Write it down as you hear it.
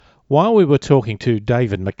while we were talking to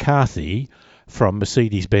David McCarthy from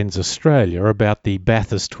Mercedes Benz Australia about the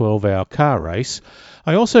Bathurst 12-hour car race,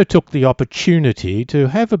 I also took the opportunity to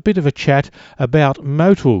have a bit of a chat about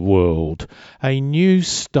MotorWorld, a new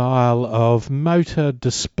style of motor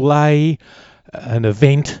display, an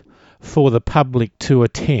event for the public to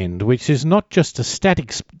attend, which is not just a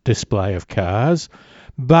static display of cars,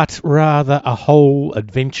 but rather a whole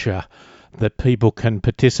adventure that people can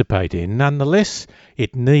participate in. Nonetheless,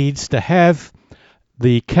 it needs to have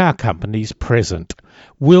the car companies present.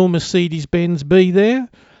 Will Mercedes-Benz be there?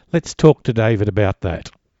 Let's talk to David about that.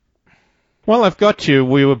 Well, I've got you.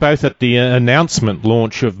 We were both at the announcement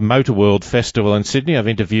launch of MotorWorld Festival in Sydney. I've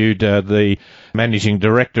interviewed the managing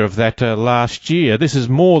director of that last year. This is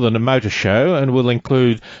more than a motor show and will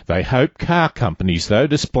include, they hope, car companies, though,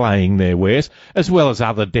 displaying their wares, as well as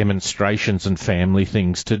other demonstrations and family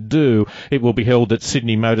things to do. It will be held at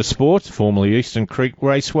Sydney Motorsport, formerly Eastern Creek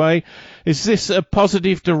Raceway. Is this a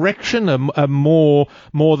positive direction, a more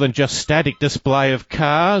than just static display of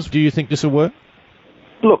cars? Do you think this will work?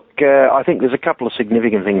 Look, I think there's a couple of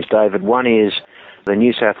significant things, David. One is the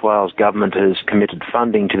New South Wales government has committed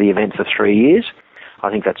funding to the event for 3 years.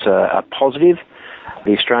 I think that's a positive.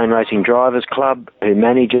 The Australian Racing Drivers Club, who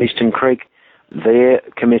manage Eastern Creek, they're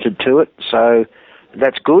committed to it, so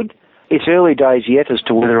that's good. It's early days yet as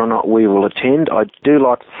to whether or not we will attend. I do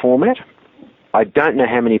like the format. I don't know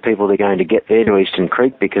how many people they're going to get there to Eastern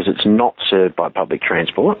Creek because it's not served by public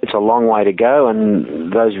transport. It's a long way to go, and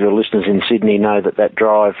those of your listeners in Sydney know that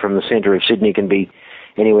drive from the centre of Sydney can be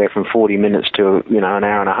anywhere from 40 minutes to, an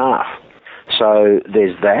hour and a half. So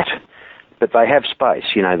there's that. But they have space.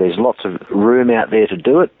 There's lots of room out there to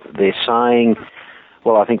do it. They're saying,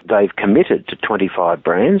 well, I think they've committed to 25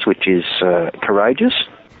 brands, which is courageous.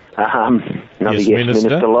 Another yes,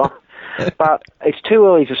 Minister law. But it's too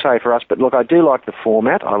early to say for us. But look, I do like the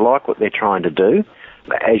format. I like what they're trying to do.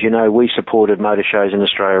 As you know, we supported motor shows in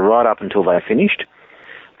Australia right up until they finished.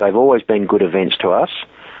 They've always been good events to us.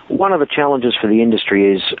 One of the challenges for the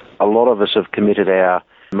industry is a lot of us have committed our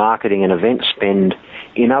marketing and event spend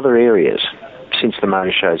in other areas since the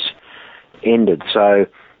motor shows ended. So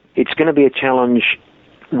it's going to be a challenge,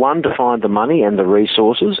 one, to find the money and the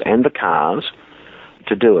resources and the cars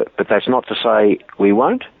to do it. But that's not to say we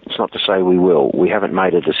won't. It's not to say we will. We haven't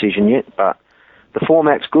made a decision yet, but the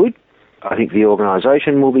format's good. I think the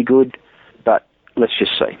organisation will be good, but let's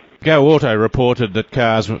just see. Go Auto reported that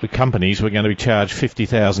companies were going to be charged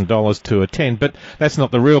 $50,000 to attend, but that's not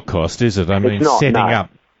the real cost, is it? It's not, setting no. up.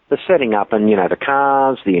 The setting up and, the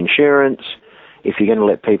cars, the insurance, if you're going to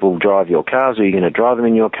let people drive your cars or you're going to drive them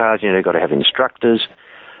in your cars, you've got to have instructors.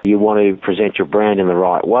 You want to present your brand in the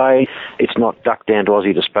right way. It's not duck down to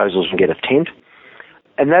Aussie Disposals and get a tent.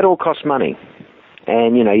 And that all costs money.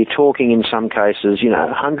 And, you're talking in some cases,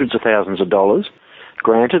 hundreds of thousands of dollars.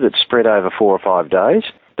 Granted, it's spread over 4 or 5 days,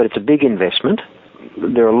 but it's a big investment.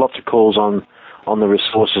 There are lots of calls on the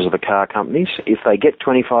resources of the car companies. If they get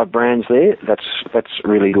 25 brands there, that's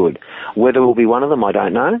really good. Whether we'll be one of them, I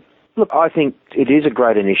don't know. Look, I think it is a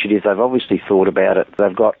great initiative. They've obviously thought about it.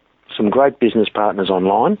 They've got some great business partners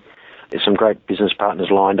online. There's some great business partners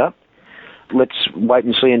lined up. Let's wait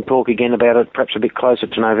and see and talk again about it perhaps a bit closer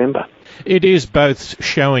to November. It is both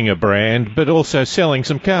showing a brand but also selling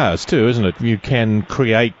some cars too, isn't it? You can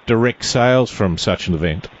create direct sales from such an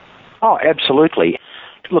event. Oh, absolutely.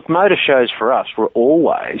 Look, motor shows for us were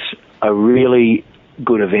always a really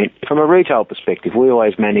good event. From a retail perspective, we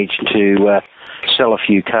always manage to sell a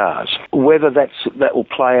few cars. Whether that will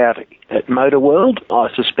play out at MotorWorld,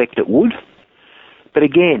 I suspect it would. But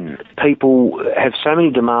again, people have so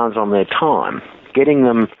many demands on their time. Getting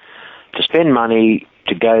them to spend money,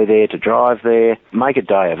 to go there, to drive there, make a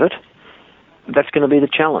day of it, that's going to be the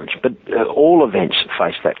challenge. But all events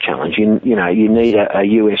face that challenge. You need a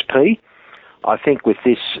USP. I think with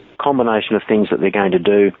this combination of things that they're going to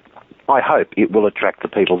do, I hope it will attract the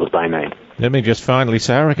people that they need. Let me just finally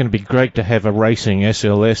say, I reckon it'd be great to have a racing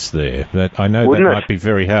SLS there. I know Wouldn't that it? Might be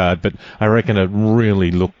very hard, but I reckon it'd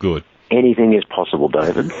really look good. Anything is possible,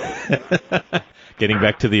 David. Getting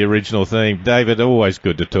back to the original theme. David, always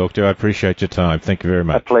good to talk to you. I appreciate your time. Thank you very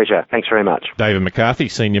much. A pleasure. Thanks very much. David McCarthy,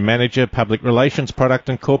 Senior Manager, Public Relations, Product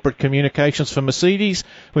and Corporate Communications for Mercedes.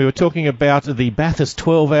 We were talking about the Bathurst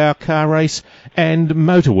 12-hour car race and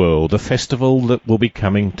MotorWorld, a festival that will be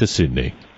coming to Sydney.